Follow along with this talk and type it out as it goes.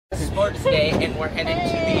sports day and we're headed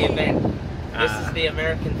to the event. This is the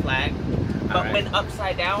American flag, but when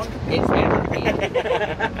upside down, it's anarchy.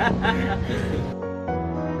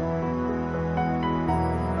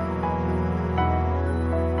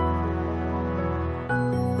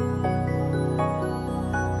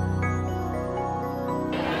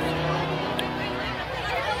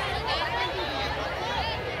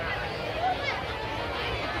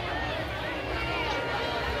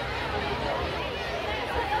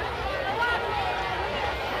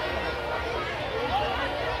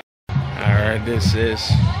 This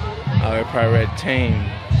is our pirate team.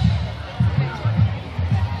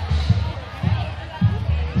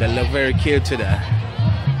 They look very cute today.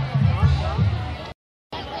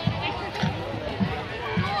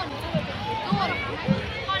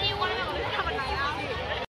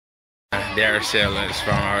 They are sailors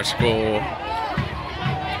from our school.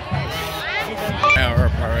 Our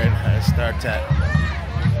parade has started.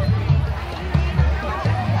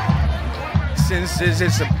 Since this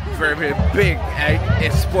is a very big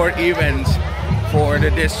sport event for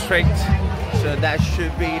the district, so that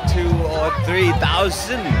should be 2,000 or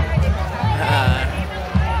 3,000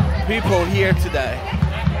 people here today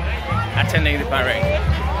attending the parade.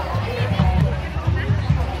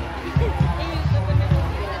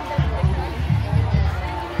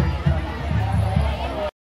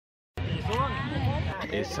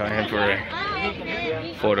 It's time for a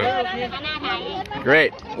photo.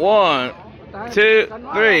 Great. 1, 2,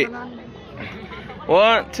 3.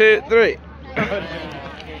 1, 2, 3.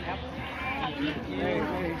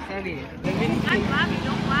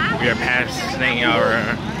 We are passing our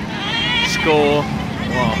school.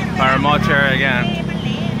 Well, paramotor again.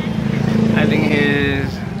 I think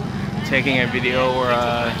he's taking a video or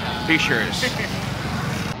pictures.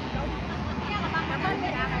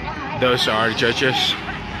 Those are judges.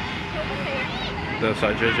 Those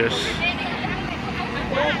are judges.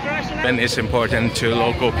 And it's important to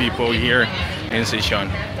local people here in Sichuan.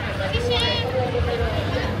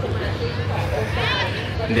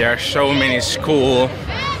 There are so many schools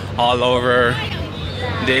all over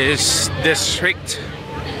this district.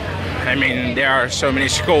 I mean, there are so many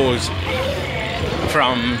schools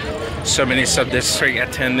from so many sub-districts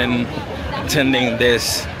attending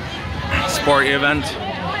this sport event.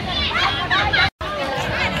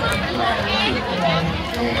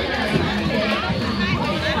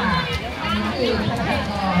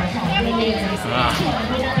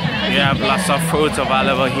 We have lots of foods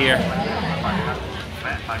available here.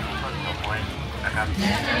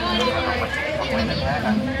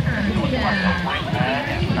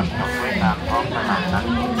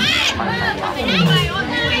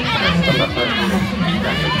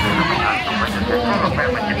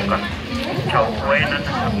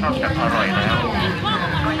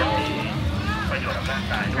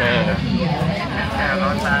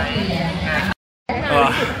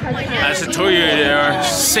 As I told you, there are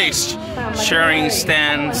 6 sharing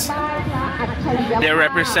stands. They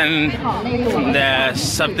represent the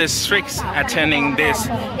sub-districts attending this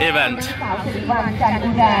event.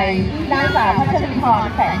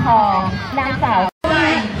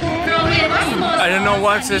 I don't know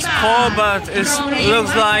what it's called, but it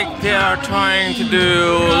looks like they are trying to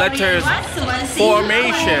do letters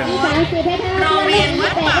formation.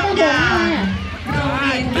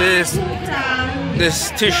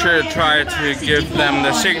 This teacher tried to give them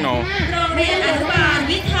the signal.